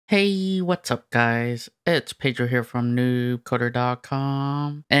Hey, what's up guys? It's Pedro here from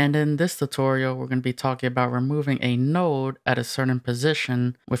noobcoder.com, and in this tutorial we're going to be talking about removing a node at a certain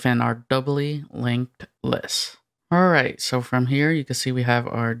position within our doubly linked list. Alright, so from here you can see we have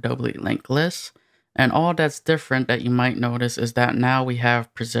our doubly linked list, and all that's different that you might notice is that now we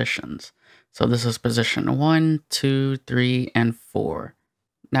have positions. So this is position 1, 2, 3, and 4.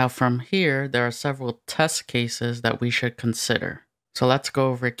 Now from here there are several test cases that we should consider. So let's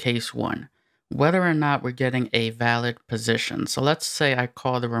go over case 1, whether or not we're getting a valid position. So let's say I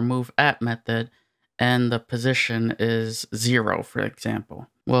call the remove at method and the position is 0, for example.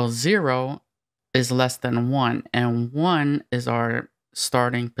 Well, 0 is less than 1 and 1 is our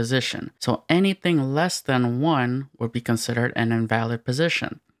starting position. So anything less than 1 would be considered an invalid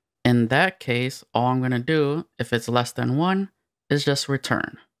position. In that case, all I'm going to do if it's less than 1 is just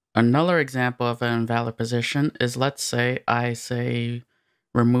return. Another example of an invalid position is, let's say I say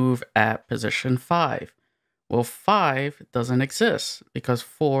remove at position 5. Well, 5 doesn't exist because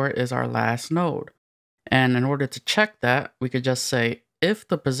 4 is our last node. And in order to check that, we could just say if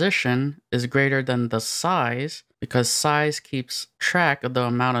the position is greater than the size, because size keeps track of the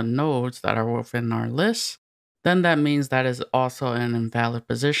amount of nodes that are within our list, then that means that is also an invalid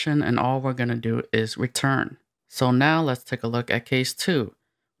position and all we're going to do is return. So now let's take a look at case 2.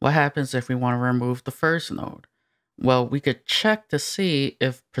 What happens if we want to remove the first node? Well, we could check to see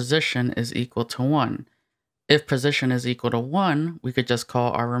if position is equal to 1. If position is equal to 1, we could just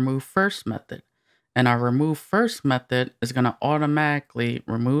call our remove first method. And our remove first method is going to automatically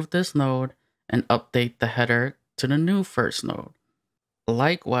remove this node and update the header to the new first node.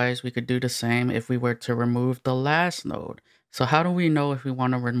 Likewise, we could do the same if we were to remove the last node. So how do we know if we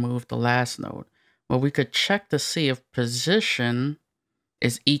want to remove the last node? Well, we could check to see if position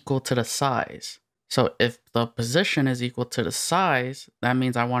is equal to the size. So if the position is equal to the size, that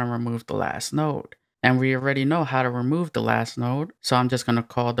means I want to remove the last node. And we already know how to remove the last node, so I'm just going to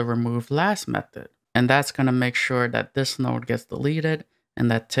call the remove last method. And that's going to make sure that this node gets deleted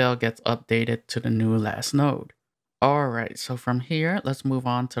and that tail gets updated to the new last node. Alright, so from here, let's move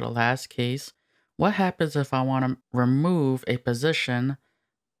on to the last case. What happens if I want to remove a position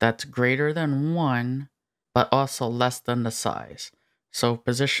that's greater than 1, but also less than the size? So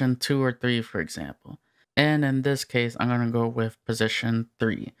position 2 or 3, for example. And in this case, I'm going to go with position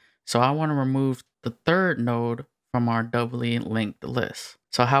 3. So I want to remove the third node from our doubly linked list.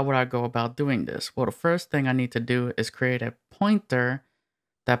 So how would I go about doing this? Well, the first thing I need to do is create a pointer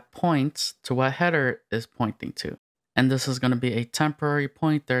that points to what header is pointing to. And this is going to be a temporary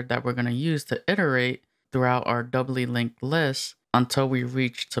pointer that we're going to use to iterate throughout our doubly linked list until we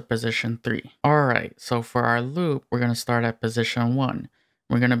reach to position 3. Alright, so for our loop, we're going to start at position 1.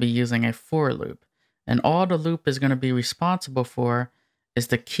 We're going to be using a for loop. And all the loop is going to be responsible for is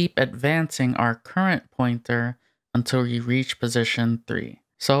to keep advancing our current pointer until we reach position 3.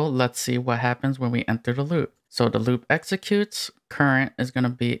 So let's see what happens when we enter the loop. So the loop executes, current is going to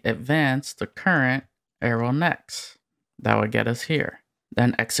be advanced to current arrow next. That would get us here.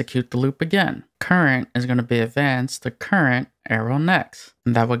 Then execute the loop again. Current is going to be advanced to current arrow next.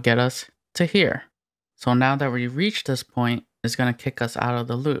 And that would get us to here. So now that we reach this point, it's going to kick us out of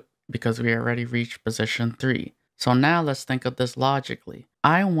the loop because we already reached position 3. So now let's think of this logically.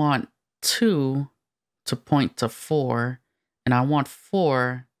 I want 2 to point to 4, and I want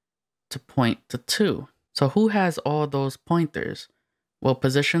 4 to point to 2. So who has all those pointers? Well,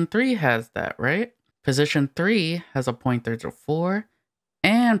 position 3 has that, right? Position 3 has a pointer to 4.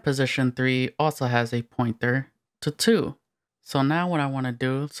 And position 3 also has a pointer to 2. So now what I want to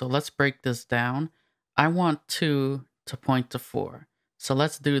do, so let's break this down. I want 2 to point to 4. So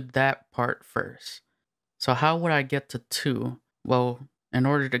let's do that part first. So how would I get to 2? Well, in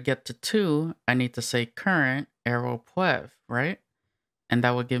order to get to 2, I need to say current arrow POEV, right? And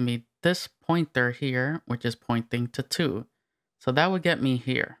that would give me this pointer here, which is pointing to 2. So that would get me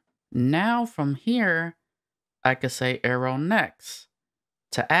here. Now from here, I could say arrow next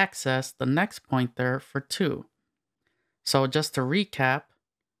to access the next pointer for 2. So just to recap,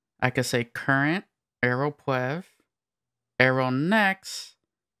 I could say current arrow POEV, arrow next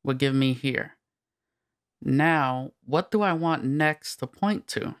would give me here. Now, what do I want next to point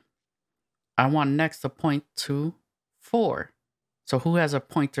to? I want next to point to 4. So who has a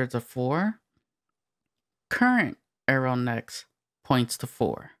pointer to 4? Current arrow next points to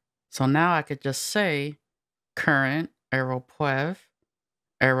 4. So now I could just say current arrow POEV,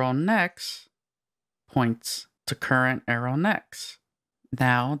 arrow next points to current arrow next.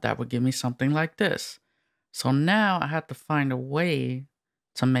 Now that would give me something like this. So now I have to find a way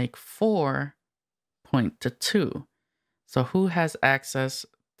to make 4 point to 2. So who has access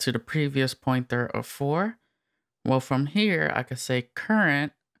to the previous pointer of 4. Well, from here, I could say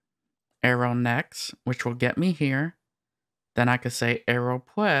current arrow next, which will get me here. Then I could say arrow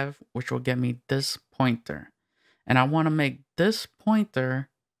puev, which will get me this pointer. And I want to make this pointer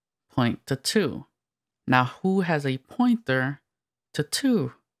point to 2. Now, who has a pointer to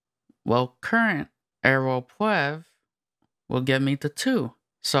 2? Well, current arrow puev will get me to 2.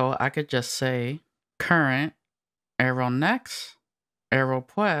 So I could just say current arrow next, arrow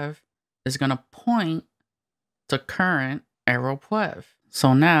puev is going to point to current arrow puev.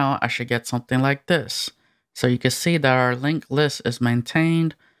 So now I should get something like this. So you can see that our linked list is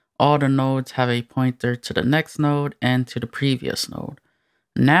maintained. All the nodes have a pointer to the next node and to the previous node.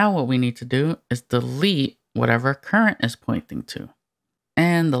 Now what we need to do is delete whatever current is pointing to.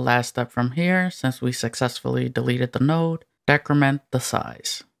 And the last step from here, since we successfully deleted the node, decrement the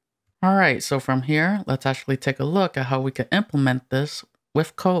size. Alright, so from here, let's actually take a look at how we can implement this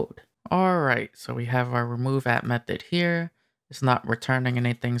with code. Alright, so we have our remove at method here. It's not returning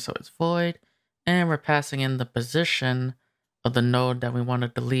anything, so it's void. And we're passing in the position of the node that we want to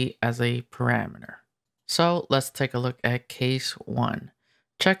delete as a parameter. So let's take a look at case 1.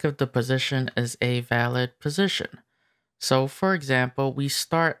 Check if the position is a valid position. So for example, we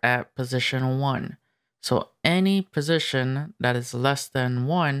start at position 1. So any position that is less than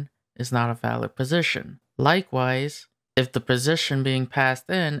 1 is not a valid position. Likewise, if the position being passed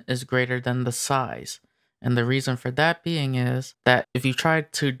in is greater than the size. And the reason for that being is that if you try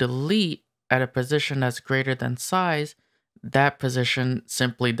to delete at a position that's greater than size, that position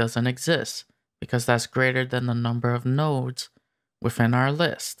simply doesn't exist because that's greater than the number of nodes within our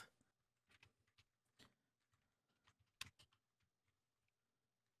list.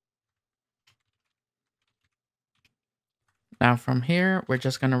 Now from here, we're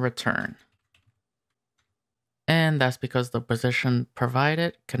just going to return. And that's because the position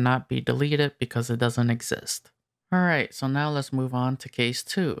provided cannot be deleted because it doesn't exist. Alright, so now let's move on to case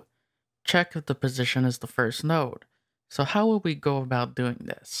 2. Check if the position is the first node. So how would we go about doing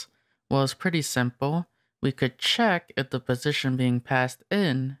this? Well, it's pretty simple. We could check if the position being passed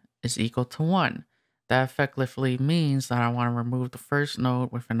in is equal to 1. That effectively means that I want to remove the first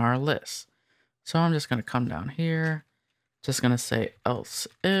node within our list. So I'm just going to come down here, just going to say else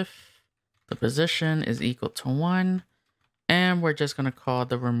if the position is equal to 1, and we're just going to call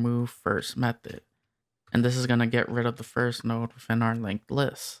the remove first method. And this is going to get rid of the first node within our linked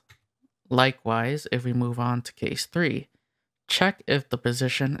list. Likewise, if we move on to case 3, check if the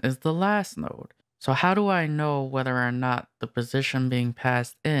position is the last node. So how do I know whether or not the position being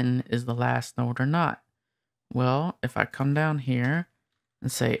passed in is the last node or not? Well, if I come down here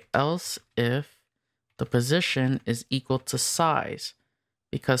and say else if the position is equal to size,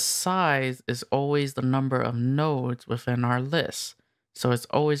 because size is always the number of nodes within our list. So it's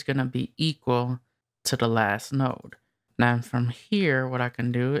always going to be equal to the last node. Now from here, what I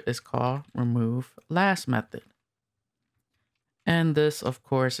can do is call remove last method. And this, of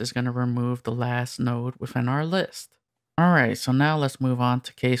course, is going to remove the last node within our list. Alright, so now let's move on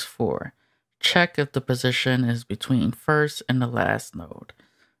to case 4. Check if the position is between first and the last node.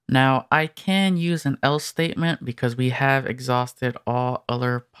 Now, I can use an else statement because we have exhausted all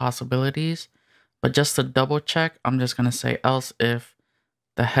other possibilities. But just to double check, I'm just going to say else if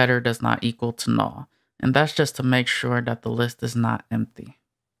the header does not equal to null. And that's just to make sure that the list is not empty.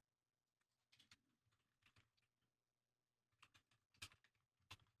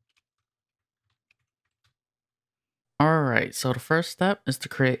 Alright, so the first step is to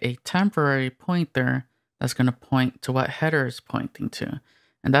create a temporary pointer that's going to point to what header is pointing to.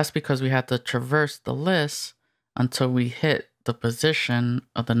 And that's because we have to traverse the list until we hit the position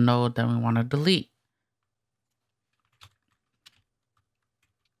of the node that we want to delete.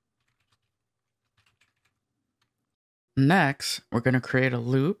 Next, we're going to create a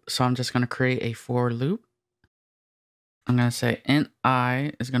loop. So I'm just going to create a for loop. I'm going to say int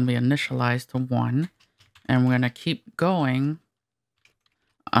I is going to be initialized to 1. And we're going to keep going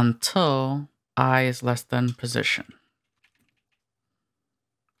until I is less than position.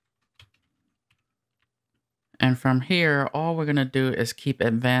 And from here, all we're going to do is keep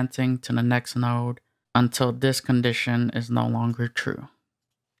advancing to the next node until this condition is no longer true.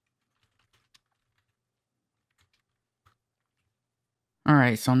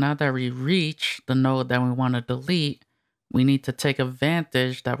 Alright, so now that we reach the node that we want to delete, we need to take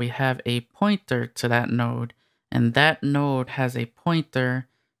advantage that we have a pointer to that node, and that node has a pointer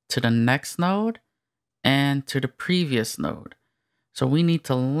to the next node and to the previous node. So we need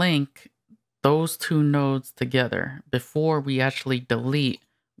to link those two nodes together before we actually delete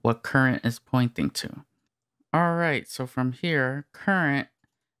what current is pointing to. Alright, so from here, current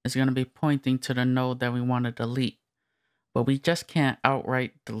is going to be pointing to the node that we want to delete, but we just can't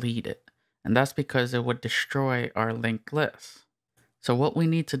outright delete it. And that's because it would destroy our linked list. So what we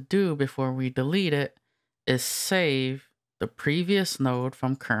need to do before we delete it is save the previous node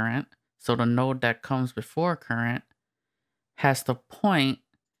from current. So the node that comes before current has to point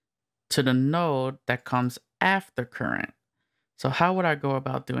to the node that comes after current. So how would I go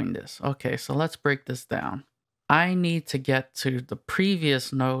about doing this? Okay, so let's break this down. I need to get to the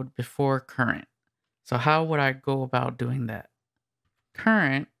previous node before current. So how would I go about doing that?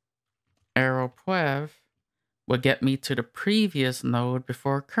 Current arrow prev will get me to the previous node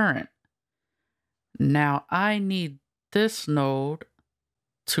before current. Now I need this node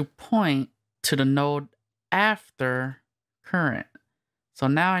to point to the node after current. So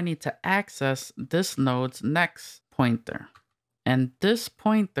now I need to access this node's next pointer. And this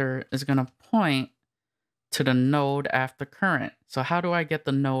pointer is going to point to the node after current. So how do I get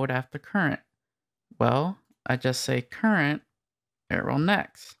the node after current? Well, I just say current arrow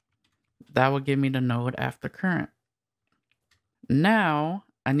next. That will give me the node after current. Now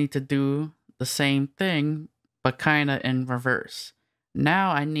I need to do the same thing, but kind of in reverse.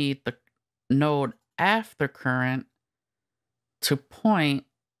 Now I need the node after current to point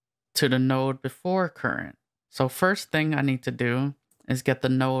to the node before current. So first thing I need to do is get the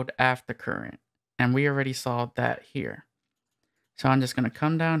node after current. And we already saw that here. So I'm just going to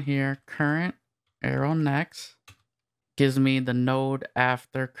come down here, current arrow next, gives me the node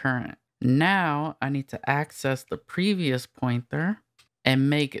after current. Now I need to access the previous pointer and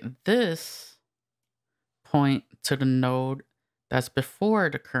make this point to the node that's before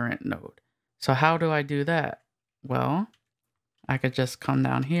the current node. So how do I do that? Well, I could just come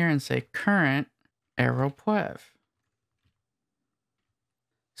down here and say current arrow prev.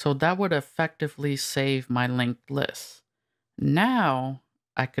 So that would effectively save my linked list. Now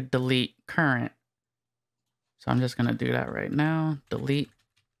I could delete current. So I'm just going to do that right now. Delete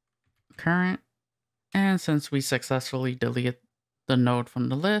current. And since we successfully deleted the node from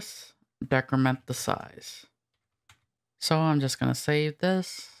the list, decrement the size. So I'm just going to save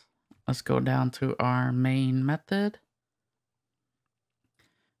this. Let's go down to our main method.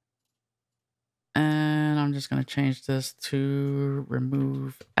 And I'm just going to change this to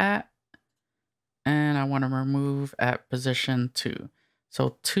remove at. And I want to remove at position 2.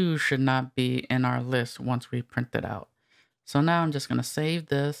 So 2 should not be in our list once we print it out. So now I'm just going to save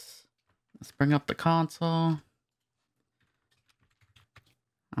this. Let's bring up the console.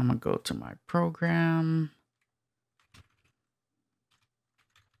 I'm going to go to my program.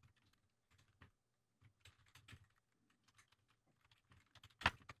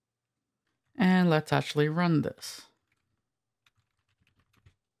 And let's actually run this.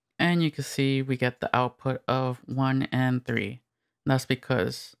 And you can see we get the output of 1 and 3. That's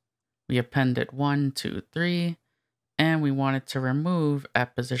because we appended 1, 2, 3, and we wanted to remove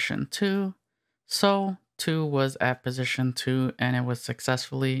at position 2. So 2 was at position 2 and it was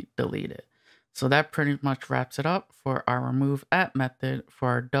successfully deleted. So that pretty much wraps it up for our remove at method for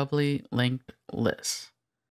our doubly linked list.